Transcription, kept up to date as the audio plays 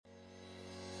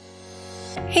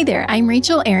Hey there, I'm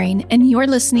Rachel Ehring, and you're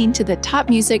listening to the Top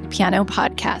Music Piano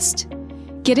Podcast.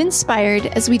 Get inspired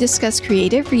as we discuss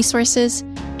creative resources,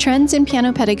 trends in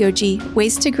piano pedagogy,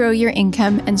 ways to grow your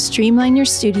income and streamline your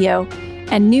studio,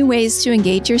 and new ways to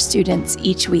engage your students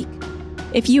each week.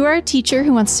 If you are a teacher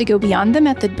who wants to go beyond the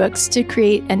method books to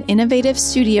create an innovative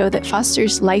studio that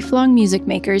fosters lifelong music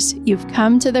makers, you've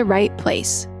come to the right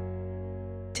place.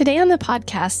 Today on the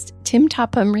podcast, Tim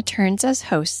Topham returns as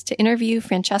host to interview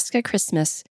Francesca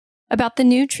Christmas about the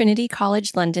new Trinity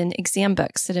College London exam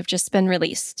books that have just been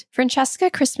released. Francesca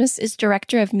Christmas is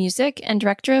Director of Music and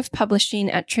Director of Publishing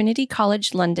at Trinity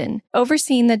College London,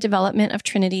 overseeing the development of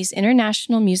Trinity's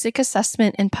International Music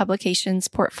Assessment and Publications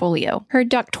portfolio. Her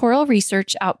doctoral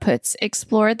research outputs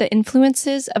explore the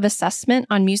influences of assessment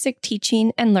on music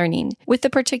teaching and learning, with a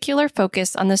particular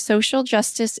focus on the social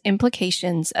justice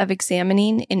implications of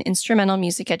examining in instrumental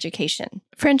music education.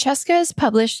 Francesca has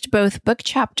published both book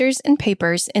chapters and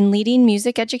papers in leading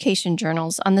music education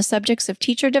journals on the subjects of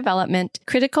teacher development,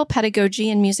 critical pedagogy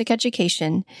in music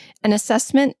education, and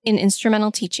assessment in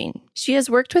instrumental teaching. She has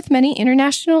worked with many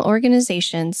international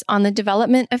organizations on the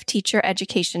development of teacher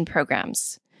education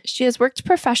programs. She has worked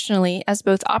professionally as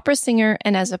both opera singer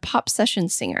and as a pop session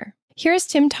singer. Here is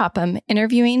Tim Topham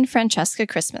interviewing Francesca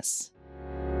Christmas.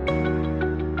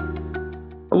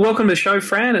 Welcome to the show,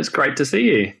 Fran. It's great to see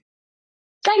you.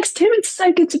 Thanks, Tim. It's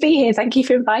so good to be here. Thank you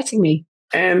for inviting me.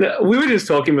 And we were just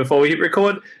talking before we hit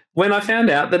record when I found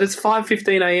out that it's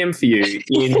 5:15 a.m. for you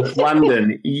in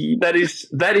London. That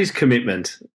is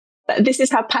commitment. This is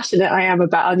how passionate I am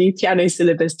about our new piano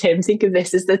syllabus, Tim. Think of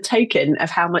this as the token of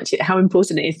how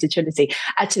important it is to Trinity.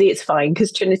 Actually, it's fine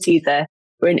because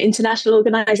we're an international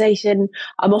organisation.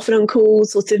 I'm often on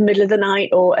calls sort of middle of the night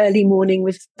or early morning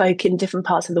with folk in different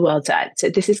parts of the world. So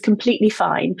this is completely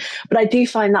fine. But I do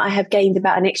find that I have gained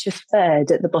about an extra third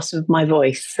at the bottom of my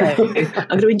voice. So I'm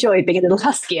going to enjoy being a little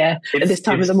huskier at this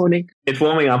time of the morning. It's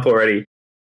warming up already.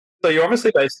 So you're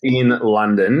obviously based in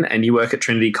London and you work at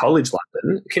Trinity College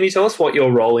London. Can you tell us what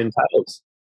your role entails?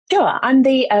 Sure. I'm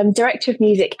the Director of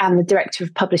Music and the Director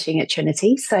of Publishing at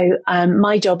Trinity. So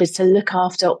my job is to look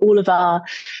after all of our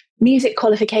music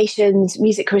qualifications,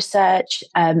 music research,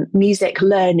 music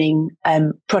learning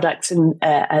products and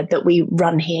that we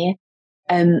run here.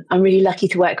 I'm really lucky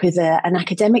to work with an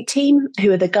academic team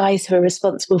who are the guys who are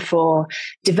responsible for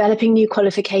developing new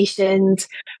qualifications,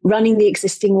 running the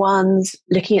existing ones,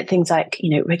 looking at things like,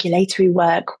 regulatory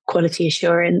work, quality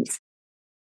assurance.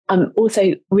 I'm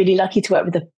also really lucky to work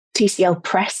with the TCL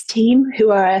Press team,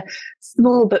 who are a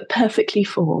small but perfectly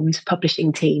formed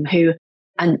publishing team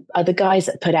and are the guys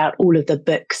that put out all of the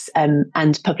books and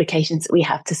publications that we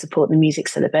have to support the music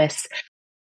syllabus.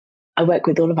 I work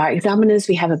with all of our examiners.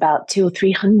 We have about 200 or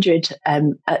 300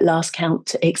 at last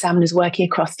count examiners working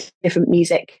across different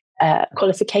music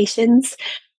qualifications.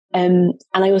 And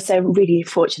I also am really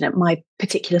fortunate. My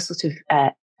particular sort of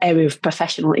area of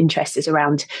professional interest is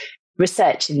around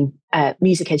research in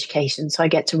music education. So I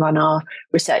get to run our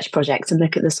research projects and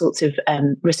look at the sorts of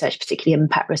research, particularly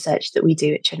impact research that we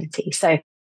do at Trinity. So a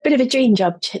bit of a dream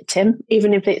job, Tim,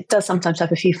 even if it does sometimes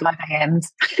have a few 5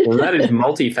 a.m.s. Well, that is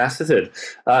multifaceted.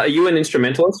 Are you an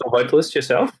instrumentalist or vocalist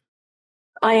yourself?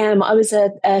 I am. I was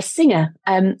a singer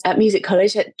at music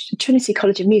college, at Trinity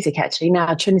College of Music, actually,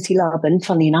 now Trinity Laban,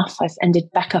 funnily enough. I've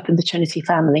ended back up in the Trinity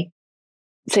family.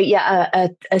 So yeah,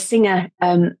 a singer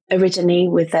originally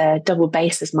with a double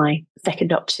bass as my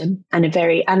second option, and a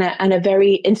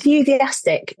very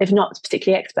enthusiastic, if not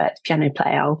particularly expert, piano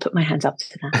player. I'll put my hands up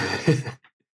to that.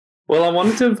 Well, I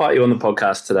wanted to invite you on the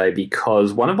podcast today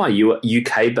because one of my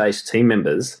UK-based team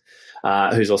members,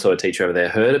 who's also a teacher over there,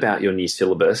 heard about your new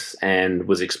syllabus and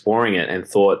was exploring it and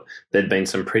thought there'd been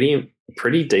some pretty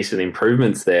decent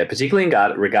improvements there, particularly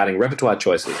regarding repertoire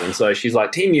choices. And so she's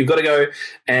like, Tim, you've got to go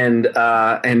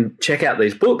and check out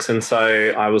these books. And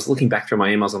so I was looking back through my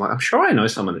emails. I'm like, I'm sure I know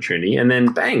someone at Trinity. And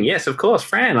then bang, yes, of course,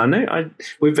 Fran, I know.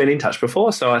 We've been in touch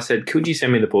before. So I said, could you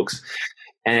send me the books?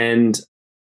 And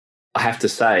I have to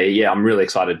say, yeah, I'm really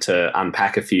excited to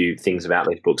unpack a few things about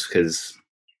these books because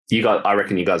I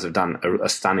reckon you guys have done a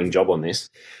stunning job on this.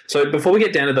 So before we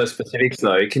get down to those specifics,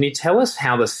 though, can you tell us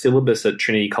how the syllabus at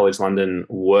Trinity College London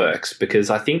works? Because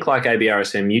I think, like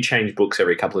ABRSM, you change books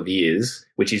every couple of years,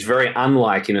 which is very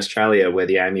unlike in Australia, where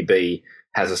the AMEB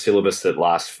has a syllabus that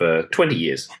lasts for 20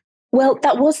 years. Well,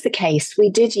 that was the case. We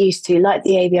did used to, like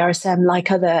the ABRSM,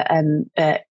 like other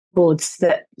boards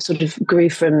that sort of grew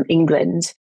from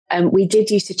England. We did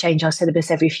used to change our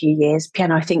syllabus every few years.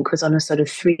 Piano, I think, was on a sort of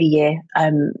three-year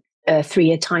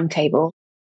timetable.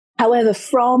 However,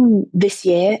 from this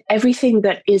year, everything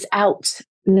that is out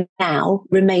now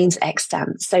remains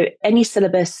extant. So any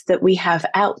syllabus that we have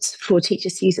out for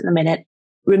teachers to use at the minute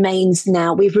remains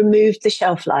now. We've removed the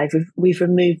shelf life. We've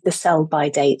removed the sell-by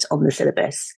date on the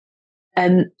syllabus.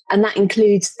 And that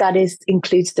includes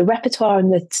the repertoire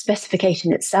and the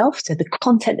specification itself, so the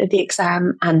content of the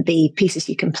exam and the pieces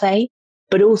you can play,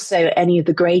 but also any of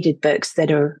the graded books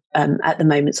that are at the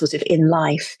moment sort of in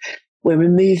life. We're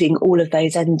removing all of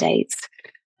those end dates.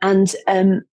 And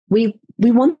we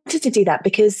wanted to do that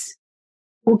because,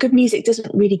 well, good music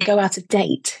doesn't really go out of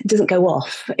date. It doesn't go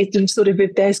off. It's sort of,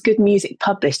 if there's good music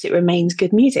published, it remains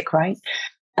good music, right?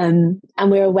 And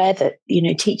we're aware that,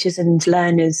 teachers and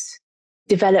learners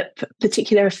develop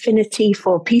particular affinity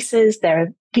for pieces. There are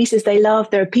pieces they love.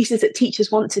 There are pieces that teachers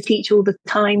want to teach all the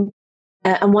time.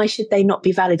 And why should they not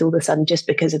be valid all of a sudden just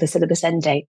because of the syllabus end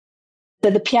date?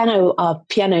 So our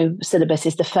piano syllabus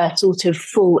is the first sort of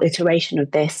full iteration of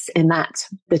this, in that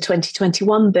the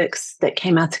 2021 books that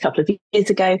came out a couple of years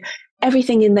ago,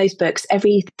 everything in those books,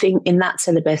 everything in that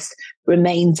syllabus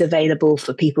remains available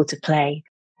for people to play.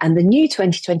 And the new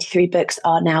 2023 books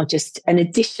are now just an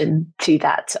addition to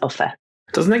that offer.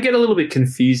 Doesn't that get a little bit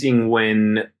confusing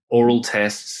when oral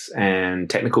tests and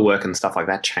technical work and stuff like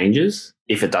that changes,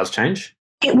 if it does change?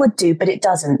 It would do, but it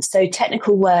doesn't. So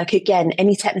technical work, again,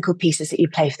 any technical pieces that you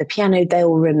play for the piano, they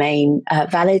will remain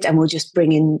valid, and we'll just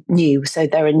bring in new. So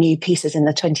there are new pieces in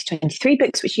the 2023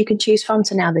 books which you can choose from.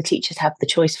 So now the teachers have the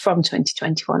choice from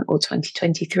 2021 or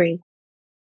 2023.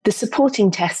 The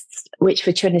supporting tests, which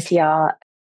for Trinity are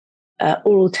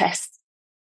oral tests,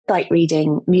 sight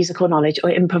reading, musical knowledge,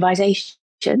 or improvisation,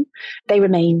 they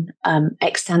remain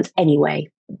extant anyway.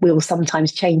 We'll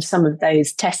sometimes change some of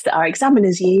those tests that our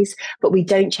examiners use, but we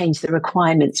don't change the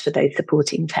requirements for those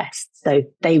supporting tests. So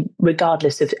they,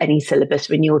 regardless of any syllabus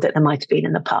renewal that there might have been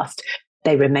in the past,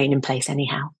 they remain in place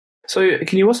anyhow. So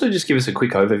can you also just give us a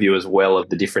quick overview as well of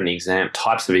the different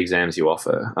types of exams you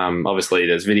offer? Obviously,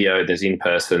 there's video, there's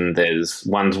in-person, there's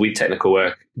ones with technical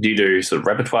work. Do you do sort of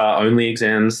repertoire-only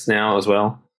exams now as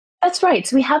well? That's right.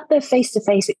 So we have the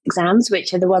face-to-face exams,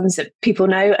 which are the ones that people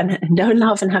know and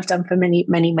love and have done for many,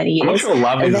 many, many years. I'm not sure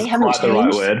love is quite the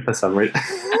right word for some reason.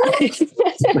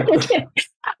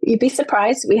 You'd be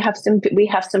surprised. We have some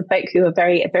folk who are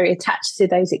very, very attached to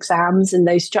those exams and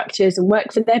those structures and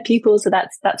work for their pupils. So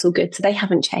that's all good. So they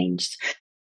haven't changed.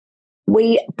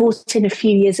 We brought in a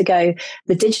few years ago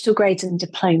the digital grades and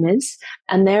diplomas,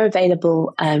 and they're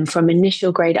available from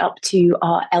initial grade up to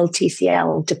our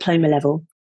LTCL diploma level.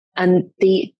 And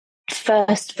the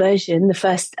first version, the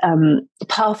first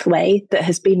pathway that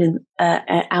has been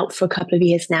out for a couple of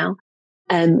years now,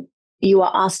 you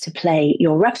are asked to play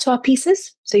your repertoire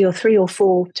pieces. So your 3 or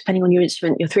 4, depending on your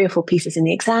instrument, your 3 or 4 pieces in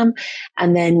the exam,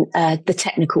 and then the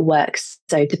technical works.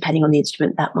 So depending on the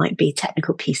instrument, that might be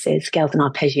technical pieces, scales and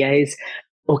arpeggios,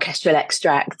 orchestral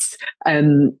extracts,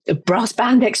 brass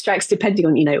band extracts, depending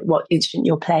on, what instrument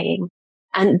you're playing.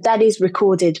 And that is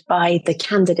recorded by the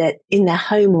candidate in their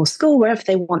home or school, wherever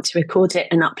they want to record it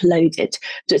and upload it.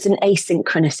 So it's an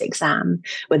asynchronous exam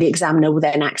where the examiner will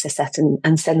then access that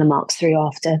and send the marks through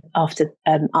after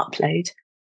upload.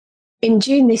 In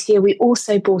June this year, we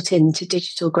also brought into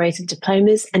digital grades and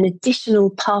diplomas an additional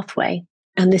pathway,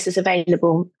 and this is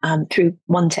available through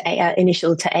 1 to 8,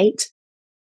 initial to 8.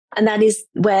 And that is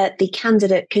where the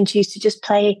candidate can choose to just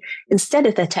play, instead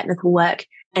of their technical work,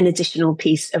 an additional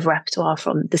piece of repertoire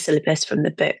from the syllabus, from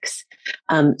the books.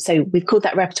 So we've called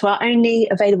that repertoire only,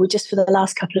 available just for the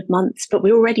last couple of months, but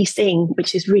we're already seeing,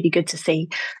 which is really good to see,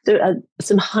 there are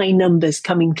some high numbers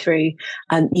coming through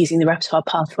using the repertoire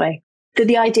pathway. So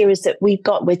the idea is that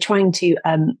we're trying to,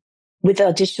 with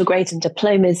our digital grades and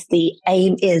diplomas, the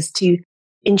aim is to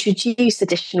introduce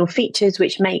additional features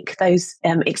which make those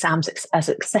exams as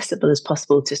accessible as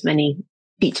possible to as many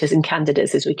teachers and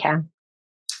candidates as we can.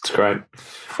 That's great.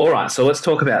 All right, so let's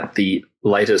talk about the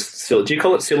latest. Do you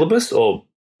call it syllabus or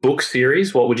book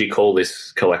series? What would you call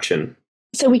this collection?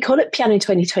 So we call it Piano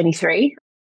 2023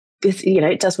 because,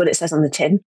 it does what it says on the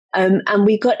tin. And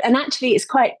actually it's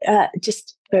quite,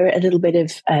 just for a little bit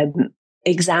of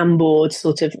exam board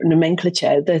sort of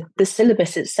nomenclature, the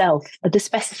syllabus itself, the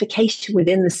specification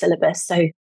within the syllabus. So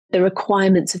the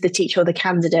requirements of the teacher or the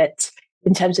candidate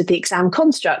in terms of the exam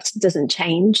construct doesn't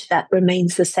change. That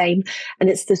remains the same. And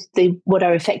it's what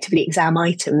are effectively exam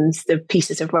items, the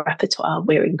pieces of repertoire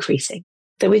we're increasing.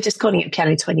 So we're just calling it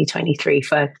Piano 2023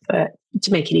 to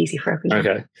make it easy for everyone.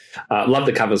 Okay. Love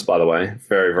the covers, by the way.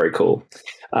 Very, very cool.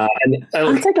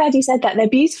 I'm so glad you said that. They're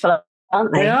beautiful,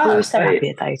 aren't they? They are. We're so happy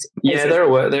with those. Yeah,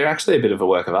 they're actually a bit of a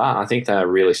work of art. I think they're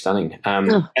really stunning.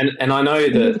 And I know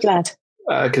that, really glad.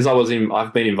 Because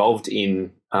I've been involved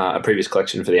in a previous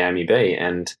collection for the AMEB,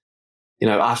 and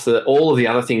after all of the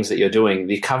other things that you're doing,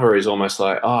 the cover is almost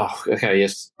like, oh, okay,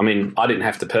 yes. I mean, I didn't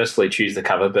have to personally choose the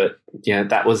cover, but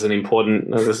that was an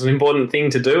important thing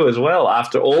to do as well.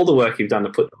 After all the work you've done to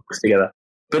put the books together,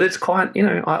 but it's quite,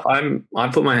 I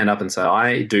put my hand up and say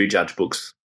I do judge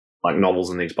books like novels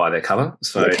and things by their cover.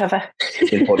 So the cover.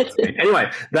 It's important to me. Anyway,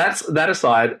 that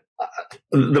aside,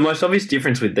 the most obvious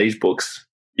difference with these books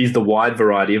is the wide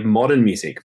variety of modern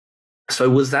music. So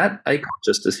was that a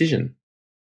conscious decision?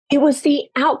 It was the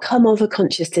outcome of a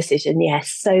conscious decision,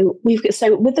 yes. So with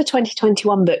the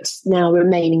 2021 books now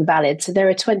remaining valid, so there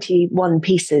are 21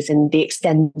 pieces in the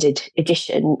extended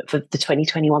edition for the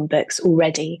 2021 books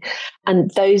already, and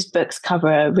those books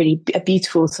cover a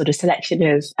beautiful sort of selection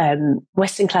of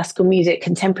Western classical music,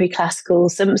 contemporary classical,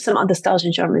 some other styles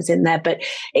and genres in there, but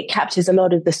it captures a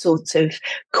lot of the sorts of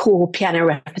core piano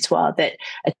repertoire that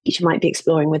a teacher might be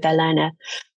exploring with their learner.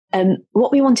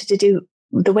 What we wanted to do,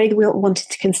 the way that we wanted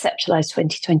to conceptualize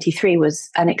 2023 was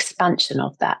an expansion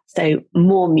of that. So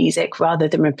more music rather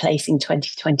than replacing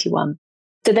 2021.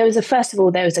 So there was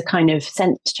a kind of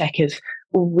sense check of,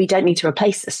 well, we don't need to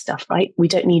replace this stuff, right? We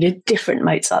don't need a different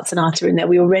Mozart sonata in there.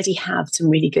 We already have some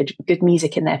really good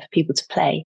music in there for people to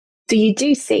play. So you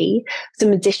do see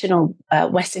some additional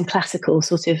Western classical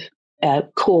sort of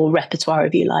core repertoire,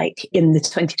 if you like, in the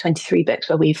 2023 books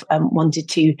where we've wanted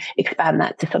to expand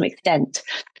that to some extent.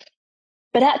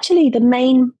 But actually, the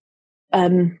main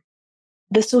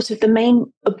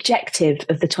objective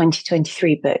of the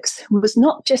 2023 books was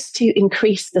not just to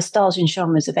increase the styles and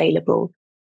genres available,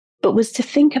 but was to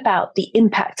think about the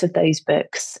impact of those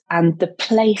books and the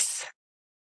place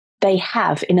they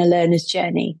have in a learner's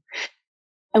journey.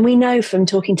 And we know from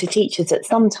talking to teachers that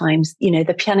sometimes,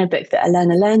 the piano book that a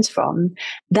learner learns from,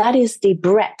 that is the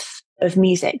breadth of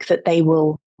music that they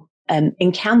will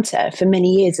encounter for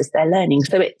many years as they're learning.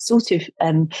 So it's sort of,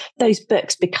 those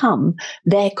books become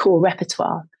their core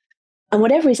repertoire. And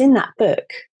whatever is in that book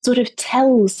sort of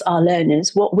tells our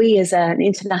learners what we as an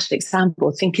international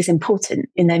example think is important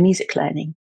in their music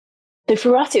learning. So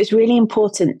for us, it was really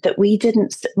important that we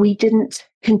didn't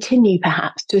continue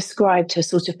perhaps to ascribe to a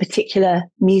sort of particular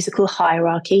musical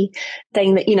hierarchy,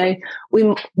 saying that,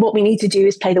 what we need to do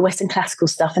is play the Western classical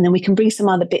stuff, and then we can bring some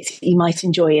other bits that you might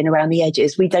enjoy in around the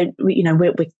edges. We're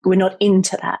not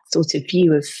into that sort of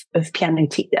view of piano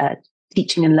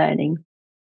teaching and learning.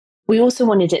 We also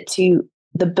wanted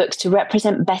the books to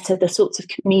represent better the sorts of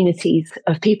communities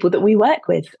of people that we work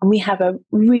with. And we have a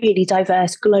really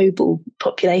diverse global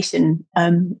population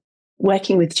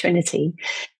working with Trinity.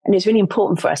 And it's really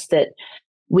important for us that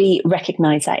we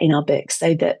recognise that in our books,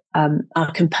 so that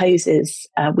our composers,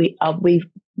 we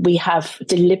have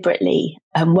deliberately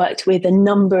worked with a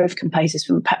number of composers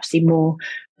from perhaps the more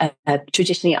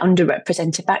traditionally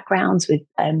underrepresented backgrounds with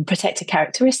protected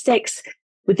characteristics,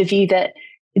 with the view that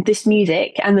this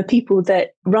music and the people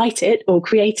that write it or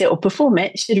create it or perform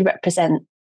it should represent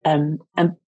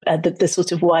the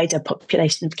sort of wider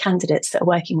population of candidates that are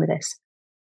working with us.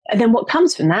 And then what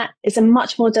comes from that is a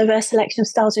much more diverse selection of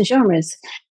styles and genres.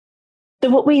 So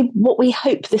what we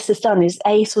hope this has done is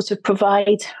sort of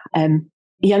provide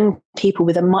young people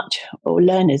with or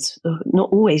learners, not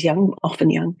always young, often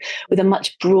young, with a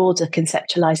much broader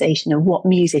conceptualization of what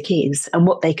music is and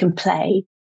what they can play.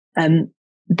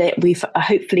 That we've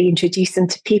hopefully introduced them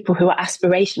to people who are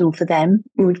aspirational for them.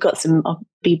 We've got I'll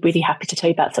be really happy to tell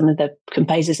you about some of the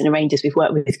composers and arrangers we've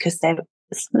worked with, because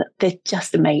they're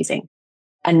just amazing.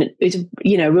 And it's,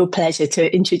 a real pleasure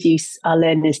to introduce our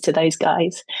learners to those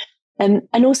guys. And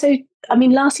also,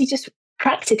 lastly, just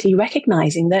practically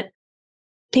recognizing that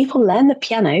people learn the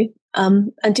piano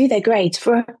and do their grades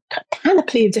for a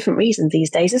panoply of different reasons these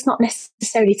days. It's not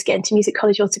necessarily to get into music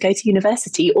college or to go to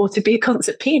university or to be a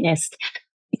concert pianist.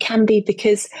 It can be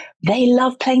because they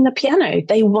love playing the piano.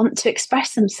 They want to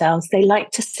express themselves. They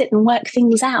like to sit and work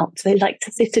things out. They like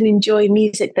to sit and enjoy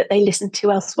music that they listen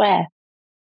to elsewhere.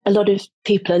 A lot of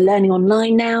people are learning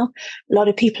online now. A lot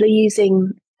of people are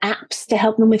using apps to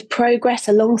help them with progress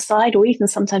alongside, or even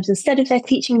sometimes instead of their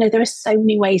teaching. There are so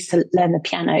many ways to learn the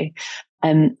piano.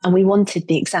 And we wanted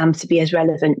the exams to be as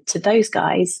relevant to those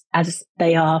guys as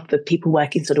they are for people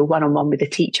working sort of one-on-one with a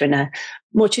teacher in a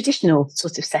more traditional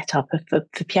sort of setup for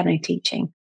piano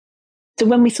teaching. So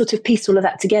when we sort of pieced all of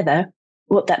that together,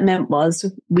 what that meant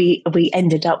was we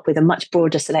ended up with a much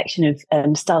broader selection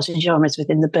of styles and genres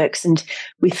within the books. And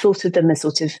we thought of them as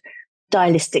sort of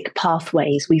stylistic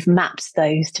pathways. We've mapped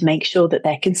those to make sure that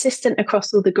they're consistent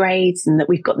across all the grades and that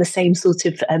we've got the same sort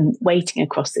of weighting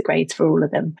across the grades for all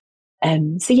of them.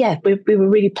 We were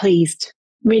really pleased,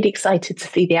 really excited to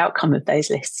see the outcome of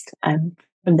those lists from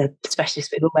the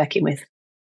specialists we were working with.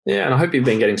 Yeah, and I hope you've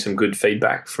been getting some good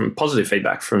feedback, positive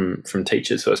feedback from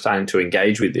teachers who are starting to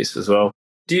engage with this as well.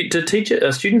 Do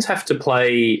students have to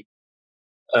play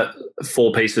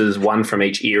 4 pieces, one from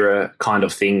each era kind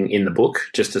of thing in the book,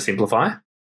 just to simplify?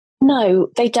 No,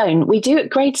 they don't. We do at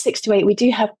grade 6 to 8, we do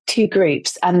have 2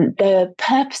 groups. And the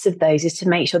purpose of those is to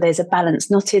make sure there's a balance,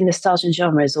 not in the styles and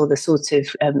genres or the sort of,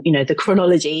 the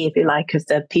chronology, if you like, of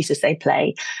the pieces they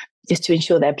play, just to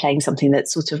ensure they're playing something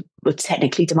that's sort of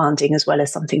technically demanding as well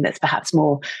as something that's perhaps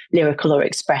more lyrical or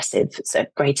expressive. So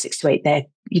grade 6 to 8, they're,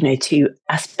 2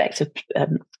 aspects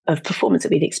of performance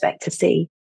that we'd expect to see.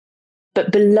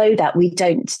 But below that, we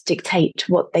don't dictate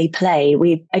what they play.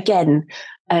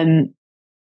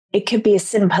 It could be as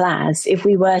simple as, if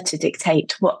we were to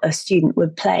dictate what a student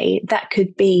would play, that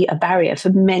could be a barrier for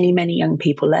many, many young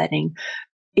people learning.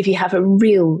 If you have a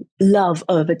real love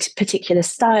of a particular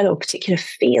style or particular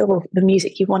feel of the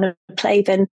music you want to play,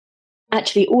 then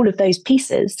actually all of those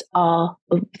pieces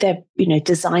they're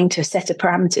designed to a set of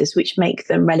parameters which make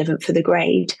them relevant for the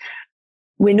grade.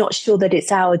 We're not sure that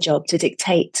it's our job to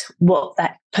dictate what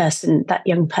that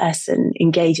young person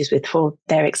engages with for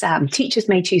their exam. Teachers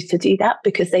may choose to do that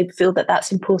because they feel that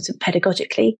that's important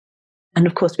pedagogically. And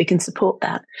of course, we can support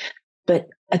that. But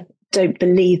I don't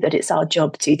believe that it's our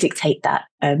job to dictate that.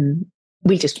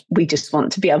 We just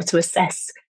want to be able to assess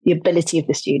the ability of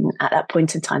the student at that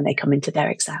point in time they come into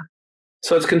their exam.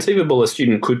 So it's conceivable a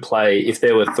student could play, if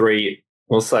there were 3,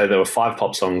 we'll say there were 5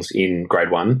 pop songs in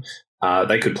grade 1,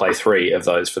 they could play 3 of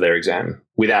those for their exam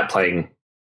without playing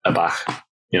a Bach,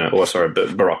 a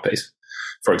Baroque piece,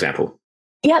 for example.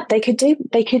 Yeah, they could do.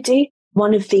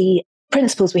 One of the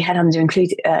principles we had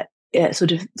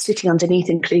sort of sitting underneath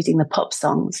including the pop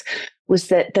songs was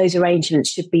that those arrangements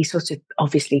should be sort of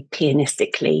obviously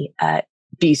pianistically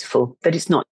beautiful, that it's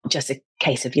not just a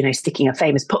case of, sticking a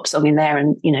famous pop song in there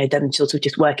and, them sort of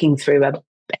just working through a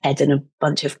head and a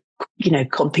bunch of,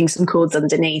 comping some chords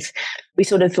underneath. We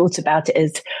sort of thought about it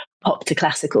as pop to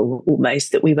classical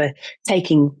almost, that we were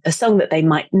taking a song that they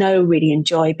might know, really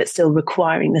enjoy, but still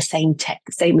requiring the same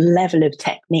level of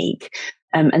technique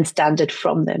and standard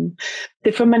from them.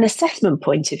 But from an assessment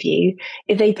point of view,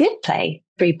 if they did play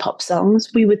 3 pop songs,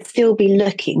 we would still be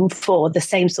looking for the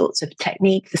same sorts of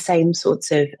technique, the same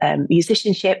sorts of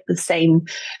musicianship, the same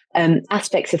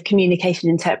aspects of communication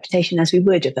interpretation as we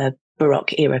would of a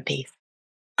Baroque era piece.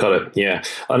 Got it, yeah.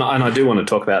 And I do want to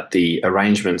talk about the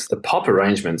arrangements. The pop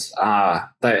arrangements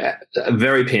they're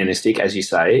very pianistic, as you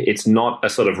say. It's not a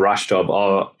sort of rush job,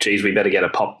 oh, geez, we better get a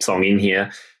pop song in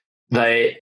here.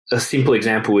 A simple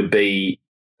example would be,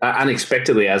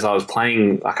 unexpectedly, as I was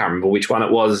playing, I can't remember which one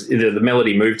it was, the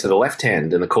melody moved to the left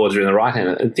hand and the chords are in the right hand,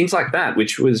 and things like that,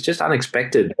 which was just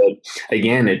unexpected. But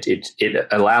again, it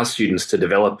allows students to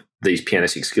develop these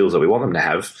pianistic skills that we want them to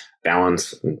have,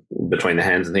 balance between the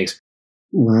hands and things,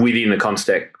 within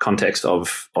the context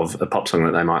of a pop song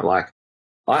that they might like.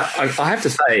 I have to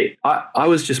say, I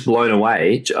was just blown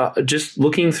away. Just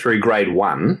looking through grade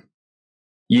 1,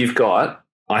 you've got,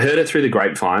 I heard it through the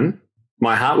grapevine,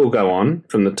 My Heart Will Go On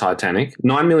from the Titanic,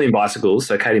 9 Million Bicycles,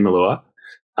 so Katie Malua,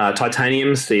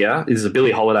 Titanium Sia, this is a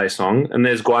Billie Holiday song, and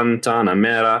there's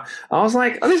Guantanamera. I was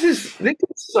like, oh, this is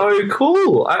so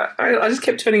cool. I just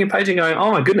kept turning a page and going,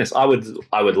 oh my goodness, I would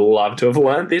love to have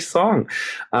learned this song.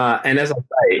 And as I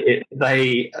say,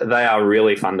 they are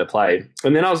really fun to play.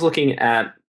 And then I was looking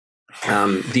at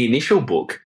the initial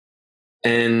book,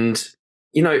 and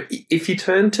if you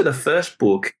turn to the first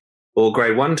book, or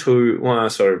grade 1,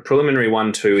 2, preliminary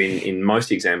 1, 2 in most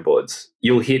exam boards,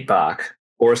 you'll hit Bach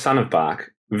or a son of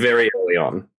Bach very early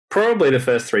on, probably the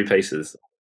first 3 pieces.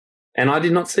 And I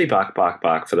did not see Bach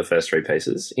for the first 3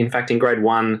 pieces. In fact, in grade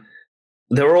 1,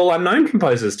 they were all unknown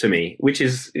composers to me, which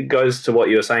goes to what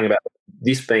you were saying about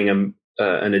this being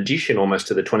an addition almost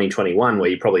to the 2021, where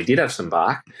you probably did have some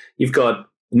Bach. You've got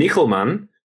Nickelmann,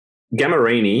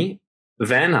 Gammarini,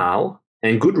 Van Hal,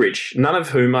 and Goodrich, none of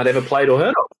whom I'd ever played or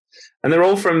heard of. And they're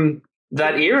all from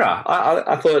that era.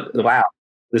 I thought, wow,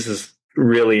 this is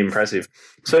really impressive.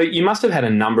 So you must have had a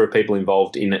number of people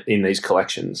involved in these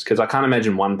collections, because I can't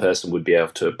imagine one person would be able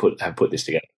to have put this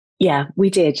together. Yeah,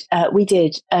 we did.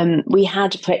 We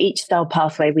had, for each style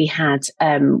pathway, we had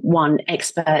one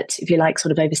expert, if you like,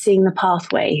 sort of overseeing the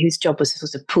pathway, whose job was to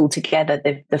sort of pull together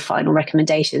the final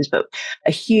recommendations, but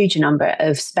a huge number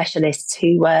of specialists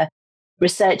who were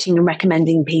researching and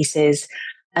recommending pieces.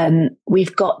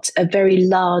 We've got a very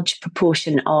large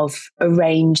proportion of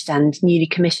arranged and newly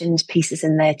commissioned pieces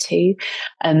in there too.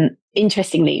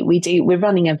 Interestingly, we're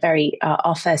running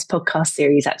our first podcast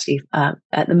series actually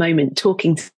at the moment,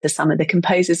 talking to some of the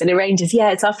composers and arrangers.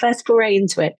 Yeah, it's our first foray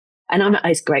into it. And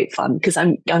it's great fun because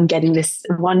I'm getting this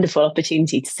wonderful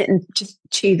opportunity to sit and just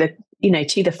chew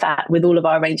the fat with all of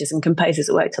our arrangers and composers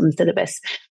that worked on the syllabus.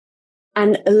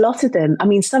 And a lot of them, I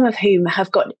mean, some of whom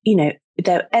have got,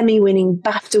 their Emmy-winning,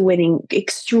 BAFTA-winning,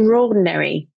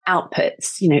 extraordinary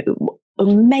outputs,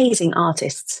 amazing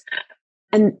artists.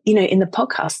 And, in the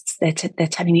podcasts, they're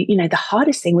telling you, the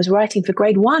hardest thing was writing for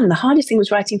grade 1. The hardest thing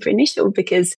was writing for initial,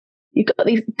 because you've got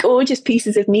these gorgeous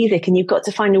pieces of music and you've got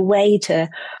to find a way to,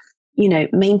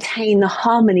 maintain the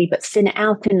harmony, but thin it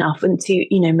out enough, and to,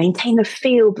 maintain the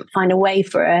feel, but find a way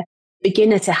for a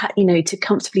beginner to, to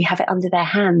comfortably have it under their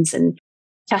hands. And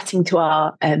chatting to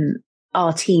our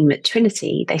team at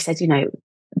Trinity, they said,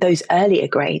 those earlier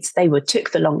grades,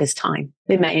 took the longest time.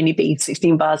 They may only be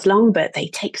 16 bars long, but they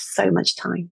take so much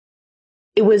time.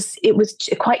 It was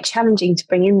quite challenging to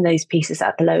bring in those pieces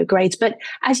at the lower grades. But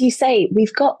as you say,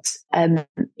 we've got,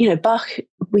 Bach.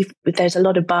 There's a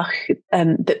lot of Bach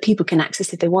that people can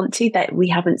access if they want to, that we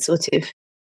haven't sort of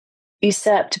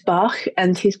usurped Bach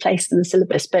and his place in the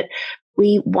syllabus. But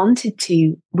we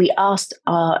asked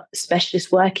our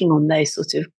specialists working on those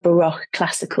sort of Baroque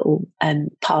classical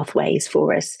pathways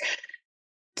for us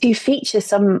to feature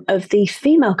some of the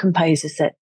female composers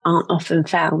that aren't often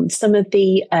found, some of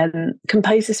the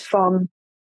composers from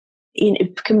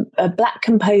Black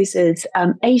composers,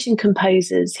 Asian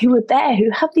composers who were there, who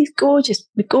have these gorgeous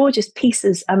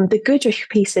pieces. The Goodrich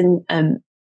piece in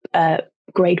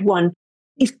grade 1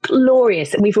 is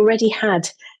glorious, and we've already had.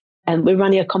 We're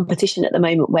running a competition at the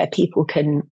moment where teachers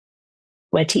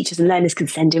and learners can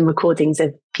send in recordings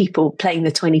of people playing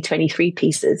the 2023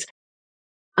 pieces.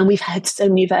 And we've had so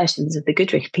many versions of the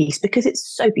Goodrich piece because it's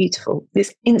so beautiful.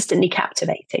 It's instantly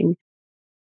captivating.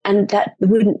 And that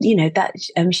wouldn't,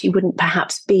 she wouldn't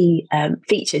perhaps be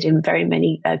featured in very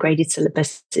many graded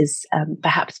syllabuses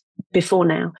perhaps before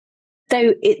now.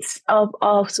 So it's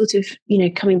our sort of,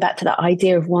 coming back to that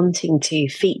idea of wanting to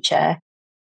feature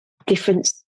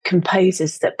different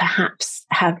composers that perhaps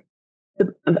have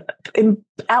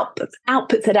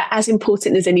outputs that are as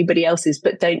important as anybody else's,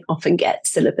 but don't often get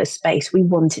syllabus space. We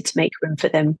wanted to make room for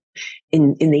them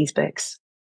in these books.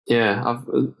 Yeah,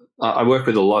 I work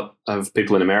with a lot of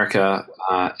people in America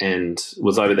and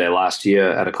was over there last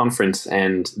year at a conference,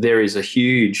 and there is a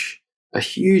huge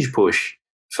push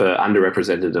for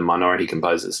underrepresented and minority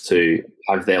composers to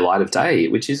have their light of day,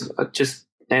 which is just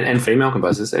and female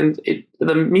composers, and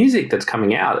the music that's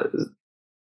coming out,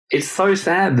 it's so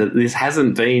sad that this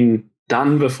hasn't been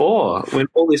done before when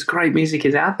all this great music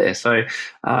is out there. So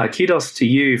kudos to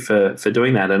you for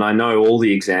doing that. And I know all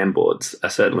the exam boards are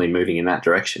certainly moving in that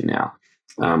direction now,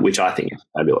 which I think is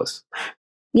fabulous.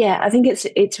 Yeah, I think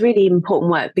it's really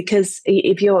important work, because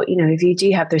if you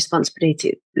do have the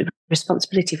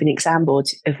responsibility of an exam board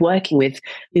of working with,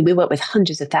 we work with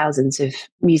hundreds of thousands of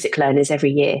music learners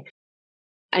every year.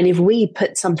 And if we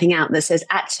put something out that says,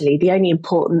 actually, the only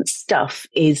important stuff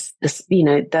is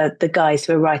the guys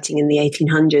who are writing in the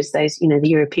 1800s, those, the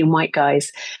European white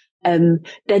guys, then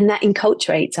that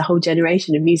enculturates a whole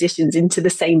generation of musicians into the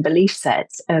same belief set.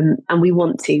 And we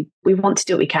want to do what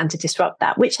we can to disrupt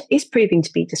that, which is proving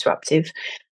to be disruptive.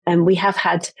 And we have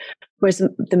had, whereas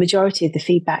the majority of the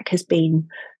feedback has been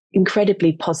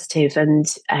incredibly positive, and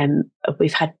we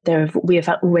have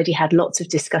already had lots of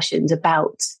discussions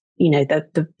about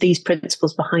these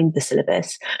principles behind the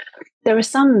syllabus. There are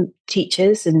some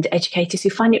teachers and educators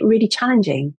who find it really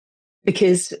challenging,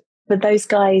 because for those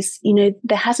guys,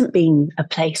 there hasn't been a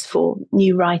place for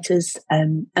new writers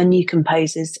and new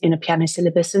composers in a piano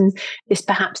syllabus, and this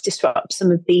perhaps disrupts some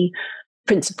of the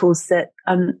principles that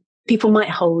people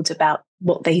might hold about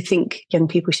what they think young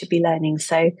people should be learning.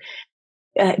 So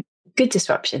good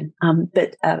disruption,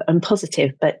 but and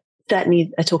positive, but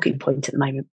certainly a talking point at the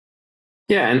moment.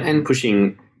 Yeah, and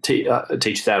pushing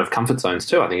teachers out of comfort zones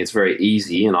too. I think it's very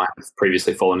easy, and I've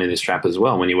previously fallen in this trap as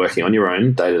well. When you're working on your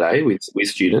own day to day with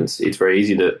students, it's very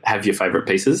easy to have your favourite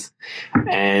pieces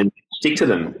and stick to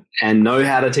them and know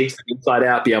how to teach them inside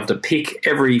out, be able to pick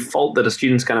every fault that a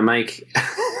student's going to make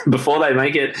before they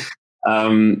make it.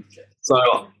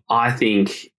 So I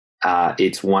think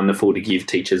it's wonderful to give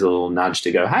teachers a little nudge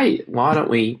to go, hey, why don't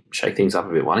we shake things up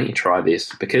a bit? Why don't you try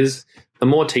this? Because the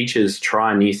more teachers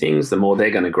try new things, the more they're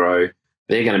going to grow.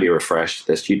 They're going to be refreshed.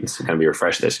 Their students are going to be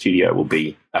refreshed. Their studio will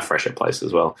be a fresher place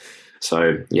as well.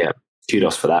 So, yeah,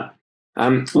 kudos for that.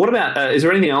 What about, is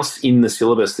there anything else in the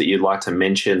syllabus that you'd like to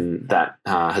mention that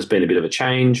has been a bit of a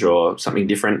change or something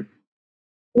different?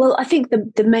 Well, I think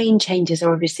the main changes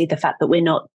are obviously the fact that we're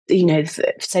not,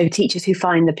 so teachers who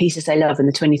find the pieces they love in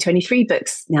the 2023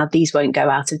 books, now these won't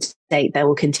go out of date. They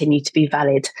will continue to be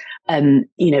valid,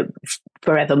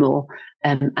 forevermore.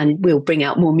 and we'll bring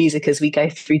out more music as we go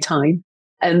through time.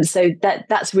 So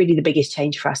that's really the biggest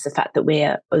change for us, the fact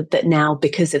that now,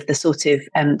 because of the sort of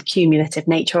cumulative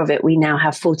nature of it, we now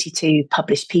have 42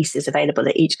 published pieces available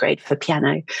at each grade for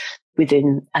piano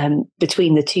within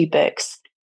between the two books.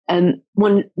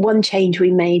 One change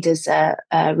we made as a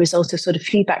result of sort of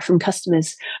feedback from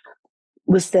customers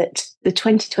was that the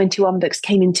 2021 books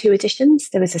came in two editions.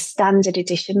 There was a standard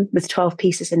edition with 12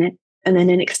 pieces in it, and then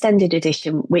an extended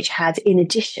edition, which had, in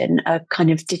addition, a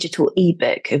kind of digital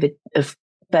ebook of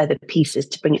further pieces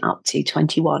to bring it up to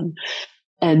 21.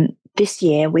 This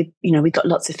year, we got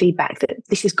lots of feedback that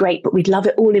this is great, but we'd love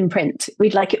it all in print.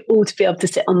 We'd like it all to be able to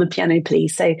sit on the piano,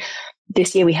 please. So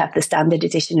this year we have the standard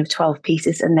edition of 12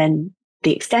 pieces, and then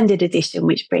the extended edition,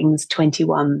 which brings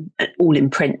 21 all in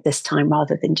print this time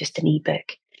rather than just an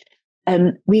ebook.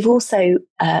 We've also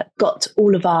got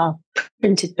all of our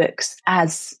printed books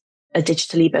as a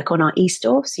digital ebook on our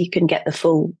e-store, so you can get the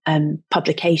full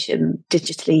publication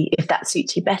digitally if that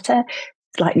suits you better.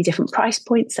 Slightly different price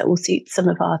points that will suit some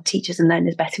of our teachers and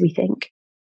learners better, we think.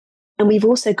 And we've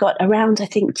also got around, I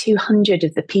think, 200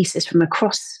 of the pieces from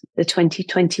across the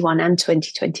 2021 and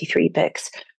 2023 books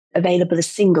available as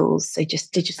singles, so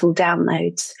just digital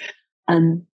downloads,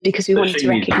 because we wanted to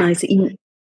recognise that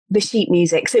the sheet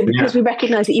music. So because we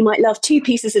recognise that you might love two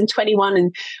pieces in 21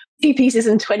 and two pieces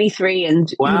in 23,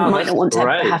 and you might not want to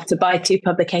have to buy two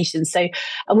publications. So,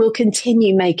 and we'll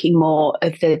continue making more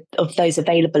of those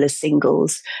available as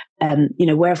singles.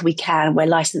 Wherever we can, where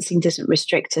licensing doesn't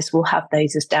restrict us, we'll have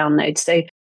those as downloads. So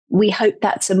we hope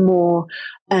that's a more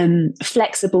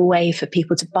flexible way for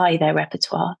people to buy their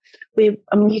repertoire.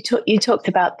 You talked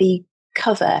about the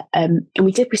cover, and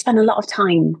we spent a lot of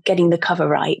time getting the cover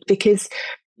right, because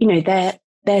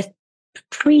they're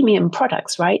premium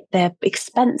products, right? They're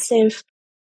expensive.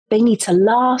 They need to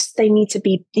last. They need to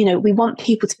be, we want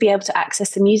people to be able to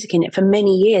access the music in it for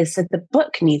many years. So the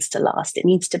book needs to last. It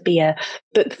needs to be a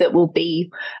book that will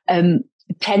be 10,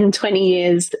 20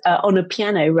 years on a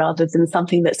piano, rather than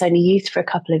something that's only used for a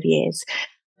couple of years.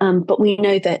 But we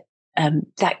know that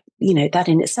that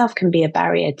in itself can be a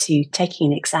barrier to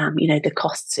taking an exam, the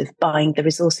costs of buying the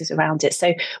resources around it.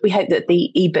 So we hope that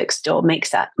the ebook store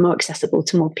makes that more accessible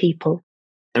to more people.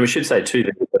 And we should say too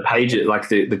that the pages, like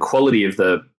the quality of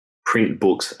the print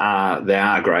books they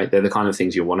are great. They're the kind of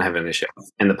things you want to have on the shelf.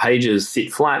 And the pages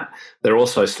sit flat. They're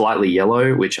also slightly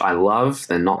yellow, which I love.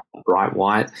 They're not bright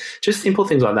white. Just simple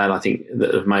things like that, I think,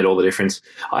 that have made all the difference.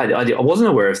 I wasn't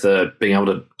aware of being able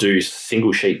to do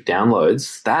single sheet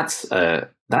downloads. That's a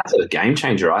game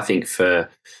changer, I think, for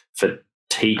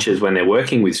teachers when they're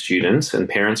working with students and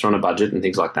parents are on a budget and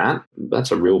things like that.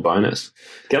 That's a real bonus.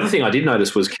 The other thing I did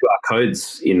notice was QR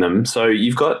codes in them. So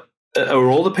you've got, are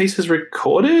all the pieces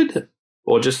recorded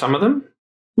or just some of them?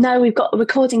 No, we've got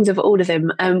recordings of all of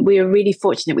them. We were really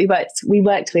fortunate. We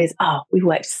worked with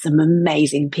some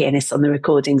amazing pianists on the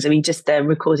recordings. I mean, just the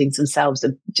recordings themselves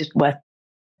are just worth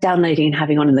downloading and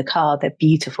having on in the car. They're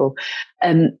beautiful.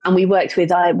 And we worked with,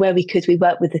 where we could, we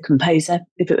worked with the composer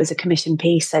if it was a commission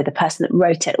piece. So the person that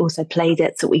wrote it also played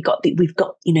it. So we've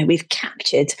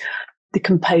captured the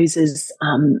composer's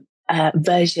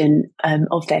version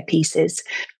of their pieces.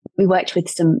 We worked with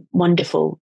some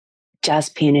wonderful jazz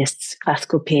pianists,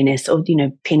 classical pianists, or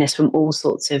pianists from all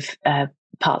sorts of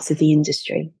parts of the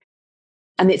industry.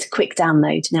 And it's a quick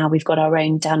download. Now we've got our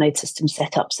own download system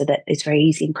set up so that it's very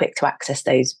easy and quick to access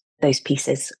those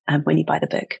pieces when you buy the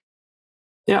book.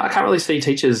 Yeah, I can't really see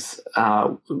teachers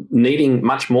needing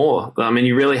much more. I mean,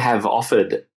 you really have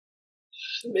offered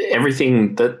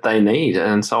everything that they need.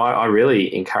 And so I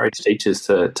really encourage teachers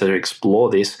to explore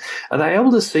this. Are they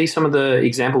able to see some of the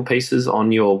example pieces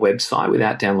on your website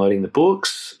without downloading the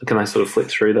books? Can they sort of flip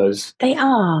through those? They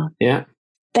are. Yeah.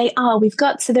 They are.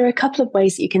 So there are a couple of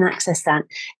ways that you can access that.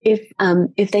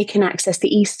 If they can access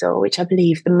the e-store, which I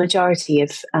believe the majority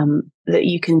of that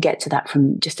you can get to that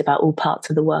from just about all parts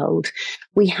of the world.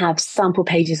 We have sample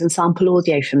pages and sample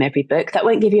audio from every book. That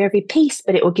won't give you every piece,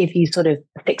 but it will give you sort of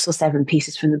 6 or 7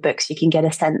 pieces from the book. So you can get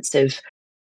a sense of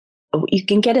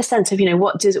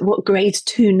what grade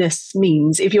 2-ness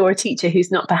means if you're a teacher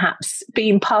who's not perhaps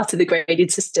being part of the graded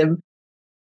system.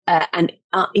 And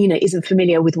isn't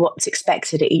familiar with what's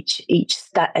expected at each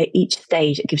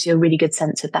stage. It gives you a really good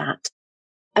sense of that.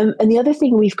 And the other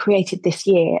thing we've created this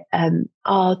year,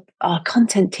 our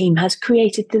content team has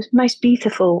created the most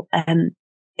beautiful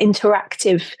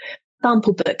interactive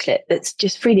sample booklet that's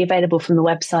just freely available from the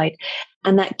website,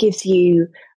 and that gives you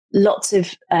lots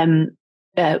of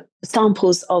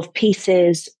samples of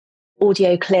pieces,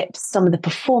 audio clips, some of the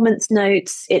performance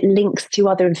notes. It links to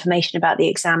other information about the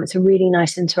exam. It's a really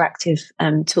nice interactive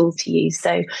tool to use.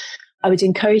 So I would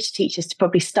encourage teachers to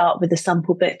probably start with a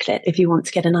sample booklet if you want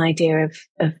to get an idea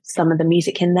of some of the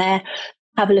music in there.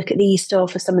 Have a look at the eStore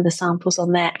for some of the samples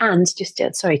on there. And just,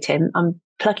 sorry, Tim, I'm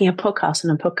plugging a podcast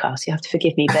on a podcast. You have to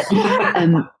forgive me. But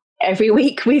every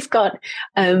week we've got,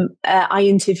 I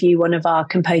interview one of our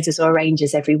composers or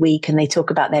arrangers every week, and they talk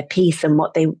about their piece and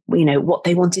what they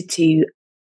wanted to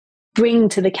bring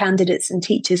to the candidates and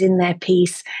teachers in their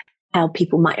piece, how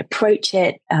people might approach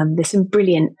it. There's some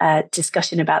brilliant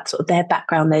discussion about sort of their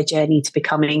background, their journey to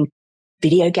becoming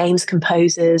video games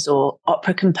composers or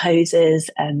opera composers.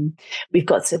 We've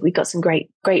got some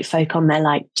great folk on there,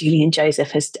 like Julian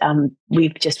Joseph has.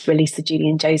 We've just released the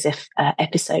Julian Joseph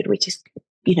episode, which is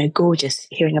gorgeous,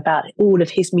 hearing about all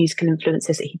of his musical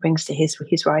influences that he brings to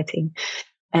his writing.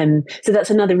 So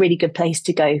that's another really good place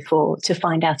to go to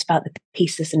find out about the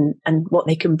pieces and what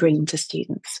they can bring to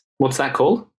students. What's that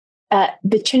called?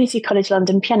 The Trinity College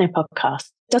London Piano Podcast.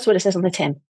 That's what it says on the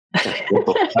tin.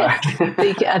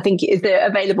 I think they're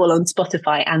available on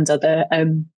Spotify and other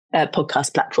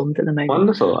podcast platforms at the moment.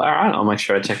 Wonderful. All right, I'll make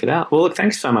sure I check it out. Well, look,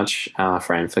 thanks so much,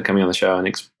 Fran, for coming on the show and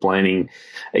explaining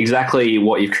exactly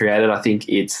what you've created. I think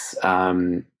it's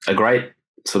a great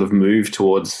sort of move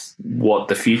towards what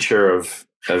the future of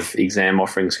exam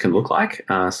offerings can look like.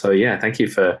 So, yeah, thank you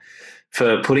for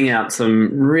putting out some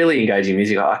really engaging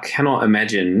music. I cannot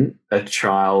imagine a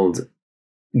child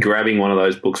grabbing one of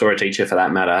those books, or a teacher for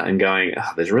that matter, and going,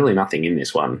 there's really nothing in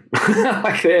this one.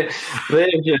 Like there's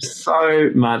just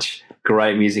so much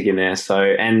great music in there. So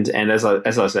and as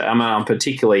I said, I'm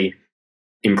particularly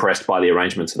impressed by the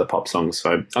arrangements of the pop songs.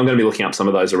 So I'm going to be looking up some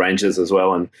of those arrangers as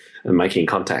well and making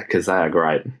contact, because they are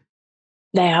great.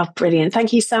 They are brilliant.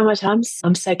 Thank you so much. I'm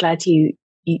so glad you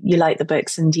like the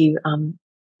books and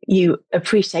you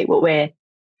appreciate what we're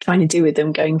trying to do with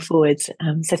them going forwards.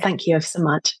 So thank you ever so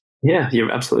much. Yeah,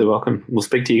 you're absolutely welcome. We'll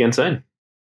speak to you again soon.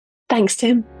 Thanks,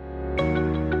 Tim.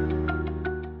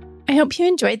 I hope you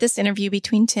enjoyed this interview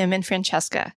between Tim and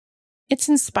Francesca. It's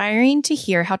inspiring to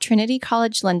hear how Trinity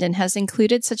College London has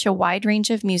included such a wide range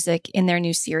of music in their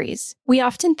new series. We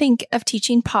often think of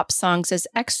teaching pop songs as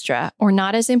extra or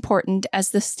not as important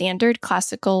as the standard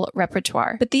classical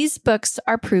repertoire, but these books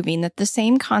are proving that the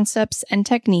same concepts and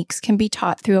techniques can be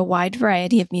taught through a wide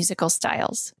variety of musical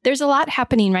styles. There's a lot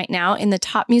happening right now in the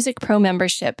Top Music Pro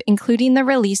membership, including the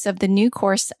release of the new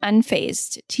course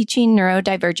Unfazed, teaching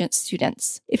neurodivergent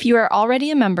students. If you are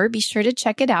already a member, be sure to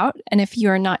check it out, and if you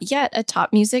are not yet a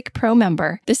Top Music Pro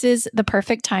member, this is the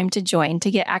perfect time to join to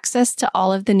get access to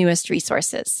all of the newest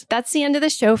resources. That's the end of the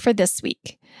show for this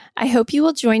week. I hope you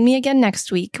will join me again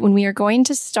next week when we are going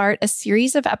to start a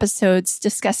series of episodes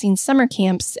discussing summer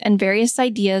camps and various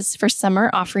ideas for summer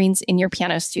offerings in your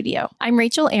piano studio. I'm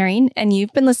Rachel Ehring, and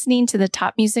you've been listening to the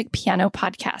Top Music Piano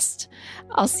Podcast.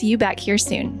 I'll see you back here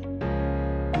soon.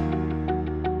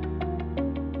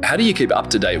 How do you keep up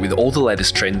to date with all the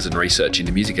latest trends and research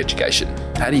into music education?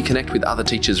 How do you connect with other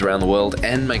teachers around the world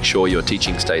and make sure your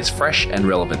teaching stays fresh and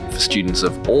relevant for students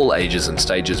of all ages and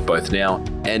stages, both now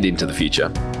and into the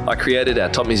future? I created our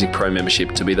Top Music Pro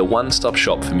membership to be the one-stop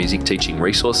shop for music teaching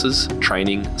resources,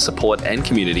 training, support and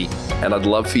community, and I'd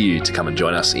love for you to come and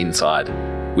join us inside.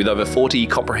 With over 40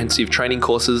 comprehensive training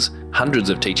courses, hundreds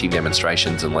of teaching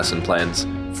demonstrations and lesson plans,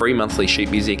 free monthly sheet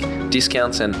music,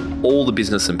 discounts and all the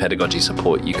business and pedagogy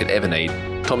support you could ever need,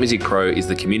 Top Music Pro is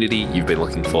the community you've been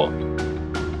looking for.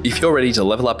 If you're ready to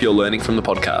level up your learning from the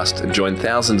podcast and join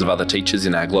thousands of other teachers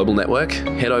in our global network,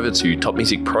 head over to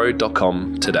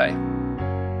topmusicpro.com today.